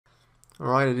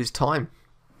Alright, it is time.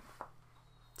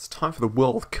 It's time for the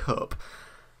World Cup.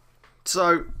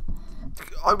 So,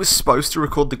 I was supposed to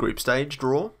record the group stage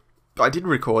draw, but I didn't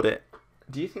record it.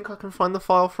 Do you think I can find the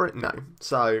file for it? No.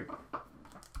 So,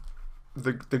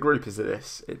 the group is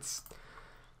this. It's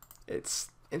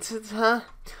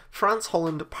France,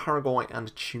 Holland, Paraguay,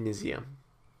 and Tunisia.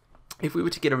 If we were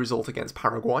to get a result against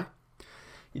Paraguay,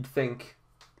 you'd think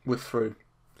we're through.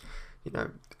 You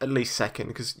know, at least second,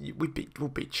 because we'll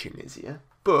beat Tunisia.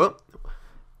 But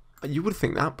you would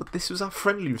think that, but this was our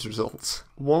friendlies results: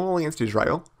 1-1 against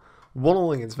Israel,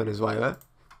 1-1 against Venezuela,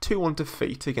 2-1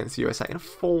 defeat against the USA, and a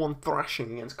 4-1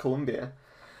 thrashing against Colombia.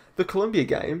 The Colombia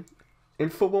game,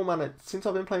 in Football Manager, since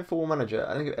I've been playing Football Manager,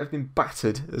 I think I've been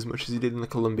battered as much as he did in the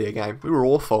Colombia game. We were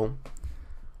awful,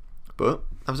 but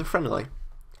that was a friendly.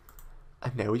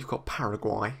 And now we've got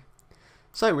Paraguay.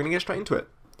 So we're going to get straight into it.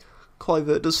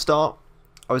 Kluivert does start.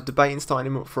 I was debating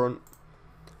starting him up front,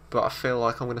 but I feel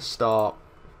like I'm going to start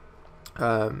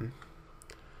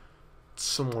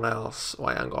someone else.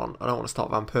 Wait, hang on. I don't want to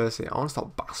start Van Persie. I want to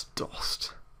start Bas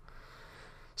Dost.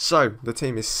 So the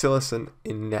team is Sillerson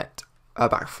in net.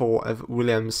 Back four of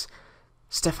Williams,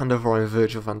 Stefan de Vrij and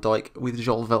Virgil van Dijk, with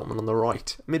Joel Veltman on the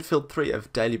right. Midfield three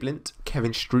of Daley Blind,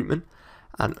 Kevin Strootman,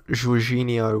 and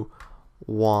Jorginho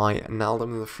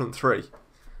Wijnaldum in the front three.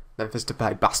 Memphis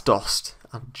Depay, Bas Dost,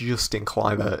 and Justin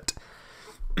Kluivert.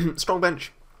 Strong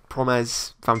bench: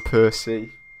 Promes, Van Persie.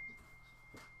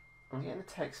 I'm getting a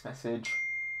text message.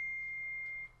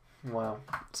 Wow,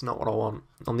 it's not what I want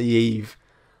on the eve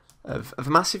of a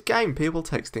massive game. People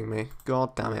texting me.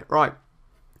 God damn it. Right.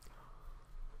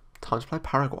 Time to play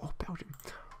Paraguay. Oh, Belgium.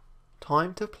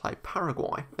 Time to play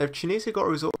Paraguay. If Tunisia got a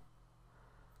result,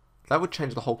 that would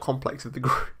change the whole complex of the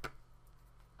group.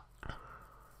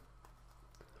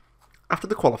 After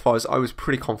the qualifiers, I was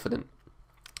pretty confident.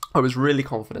 I was really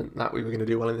confident that we were going to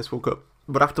do well in this World Cup.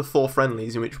 But after 4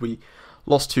 friendlies in which we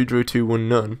lost 2, drew 2, won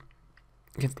none,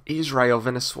 against Israel,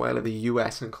 Venezuela, the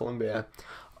US and Colombia,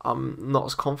 I'm not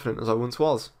as confident as I once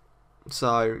was.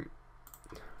 So,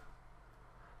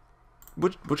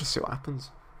 we'll just see what happens.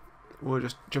 We'll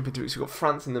just jump into it. So we've got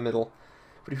France in the middle.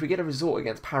 But if we get a result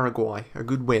against Paraguay, a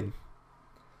good win,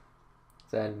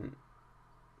 then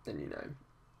you know.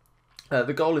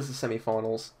 The goal is the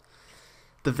semi-finals.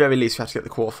 The very least we have to get the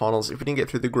quarter-finals. If we didn't get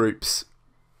through the groups,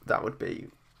 that would be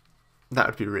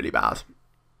really bad.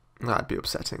 That'd be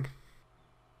upsetting.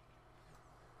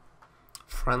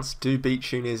 France do beat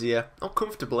Tunisia, not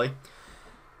comfortably.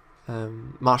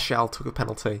 Martial took a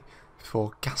penalty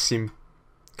before Gassimi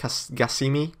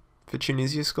for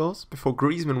Tunisia scores, before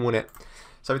Griezmann won it.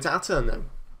 So it's our turn then,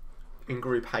 in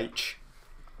Group H.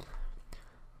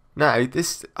 Now, I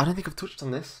don't think I've touched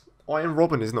on this. Ian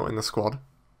Robben is not in the squad.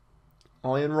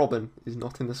 Ian Robben is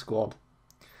not in the squad.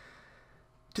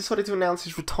 Decided to announce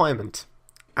his retirement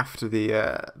after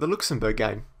the Luxembourg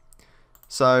game.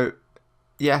 So,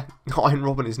 yeah, Ian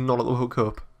Robben is not at the World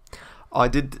Cup. I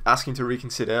did ask him to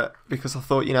reconsider because I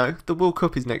thought, you know, the World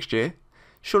Cup is next year.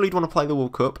 Surely he'd want to play the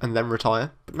World Cup and then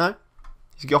retire. But no,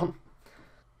 he's gone.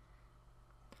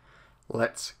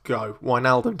 Let's go.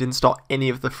 Wijnaldum didn't start any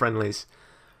of the friendlies.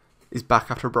 He's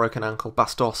back after a broken ankle.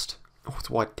 Bas Dost. Oh, it's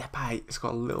wide. Depay. It's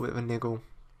got a little bit of a niggle.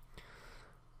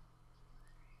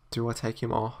 Do I take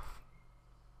him off?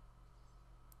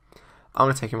 I'm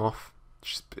going to take him off.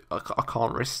 I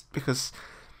can't risk, because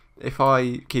if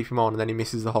I keep him on and then he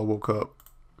misses the whole World Cup,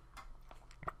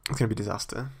 it's going to be a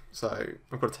disaster. So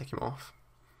I've got to take him off.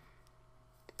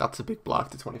 That's a big blow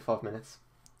after 25 minutes.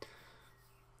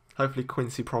 Hopefully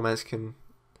Quincy Promes can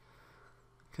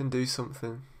do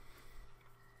something.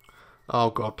 Oh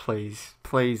God, please.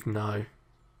 Please, no.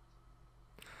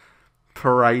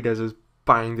 Paredes has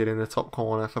banged it in the top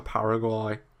corner for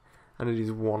Paraguay, and it is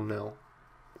 1-0.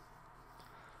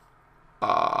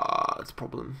 It's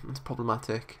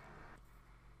problematic.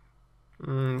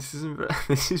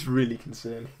 This is really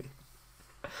concerning.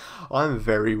 I'm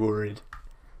very worried.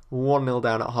 1-0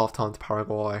 down at half time to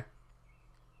Paraguay.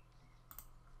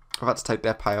 I've had to take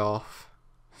Depay off.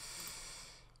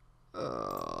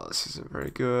 This isn't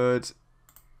very good.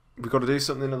 We've got to do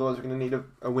something, otherwise we're going to need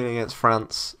a win against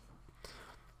France.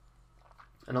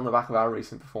 And on the back of our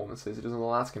recent performances, it doesn't look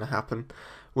like that's going to happen.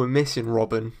 We're missing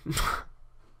Robben.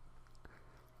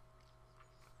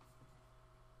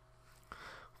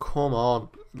 Come on,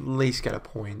 at least get a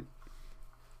point.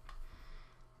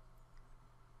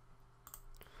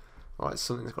 Right,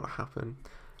 something's got to happen.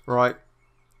 Right,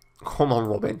 come on,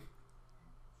 Robben.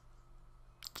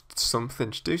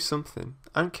 Something, just do something.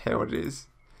 I don't care what it is.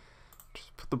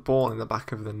 Just put the ball in the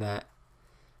back of the net.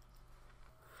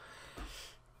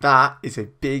 That is a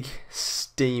big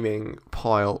steaming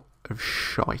pile of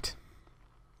shite.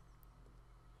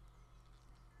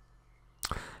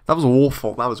 That was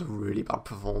awful. That was a really bad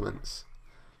performance.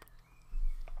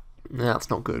 That's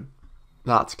not good.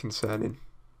 That's concerning.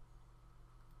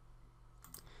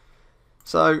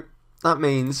 So, that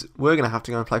means we're going to have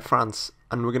to go and play France.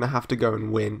 And we're going to have to go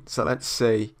and win. So let's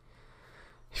see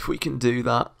if we can do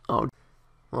that. Oh.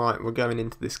 Right, we're going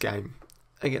into this game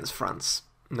against France,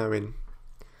 knowing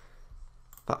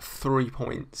that 3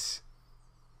 points,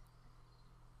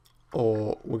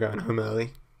 or we're going home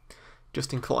early.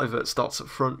 Justin Kluivert starts up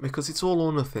front because it's all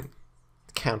or nothing.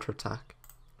 Counter-attack.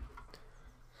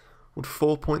 Would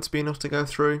 4 points be enough to go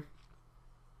through?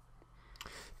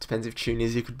 Depends if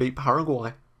Tunisia could beat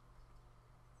Paraguay.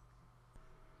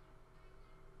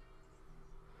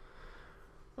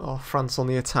 Oh, France on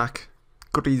the attack.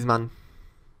 Griezmann.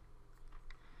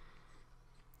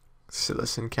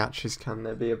 Silerson catches. Can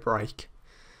there be a break?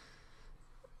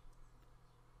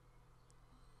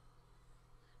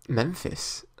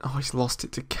 Memphis. Oh, he's lost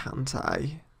it to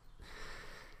Kante.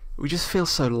 We just feel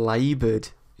so laboured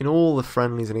in all the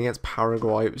friendlies and against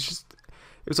Paraguay. It was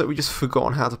like we just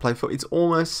forgotten how to play football. It's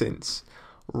almost since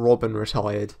Robben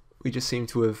retired. We just seem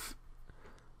to have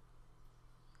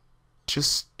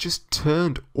just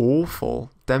turned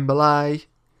awful. Dembele.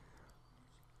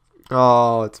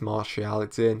 Oh, it's Martial.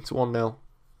 It's in. It's 1-0.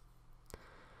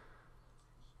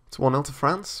 It's 1-0 to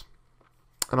France.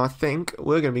 And I think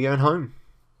we're going to be going home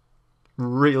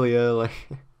really early.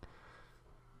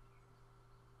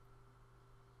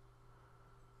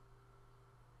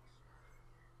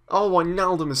 Oh,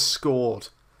 Wijnaldum has scored.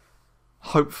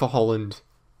 Hope for Holland.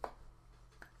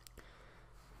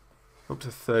 Up to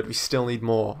third. We still need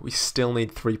more. We still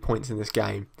need 3 points in this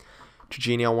game.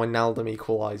 Jorginho Wijnaldum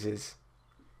equalises.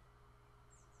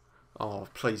 Oh,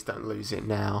 please don't lose it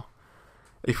now.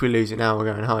 If we lose it now,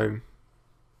 we're going home.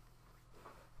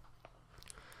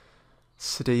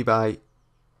 Sidibe.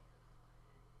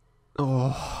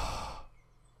 Oh.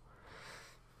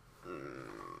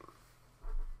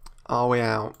 Are we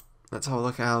out? Let's have a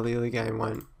look at how the other game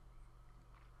went.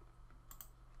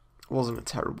 It wasn't a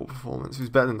terrible performance. It was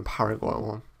better than the Paraguay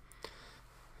one.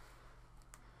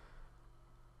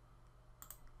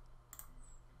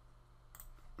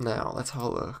 Now, let's have a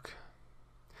look.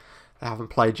 They haven't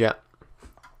played yet.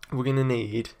 We're going to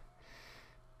need...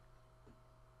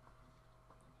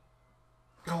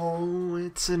 Oh,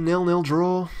 it's a 0-0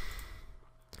 draw.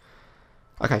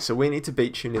 Okay, so we need to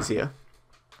beat Tunisia.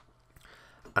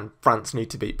 And France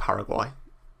need to beat Paraguay.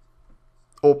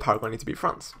 Or Paraguay need to beat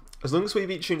France. As long as we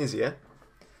beat Tunisia...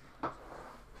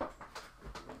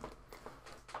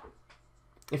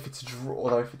 If it's a draw,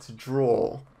 although if it's a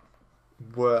draw,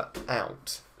 we're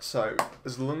out. So,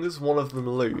 as long as one of them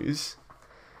lose...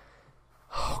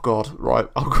 Oh god, right,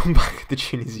 I'll come back to the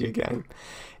Tunisia game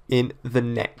in the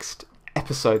next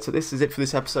episode. So this is it for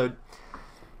this episode.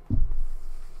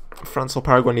 France or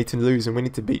Paraguay need to lose and we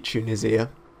need to beat Tunisia.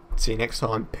 See you next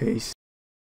time. Peace.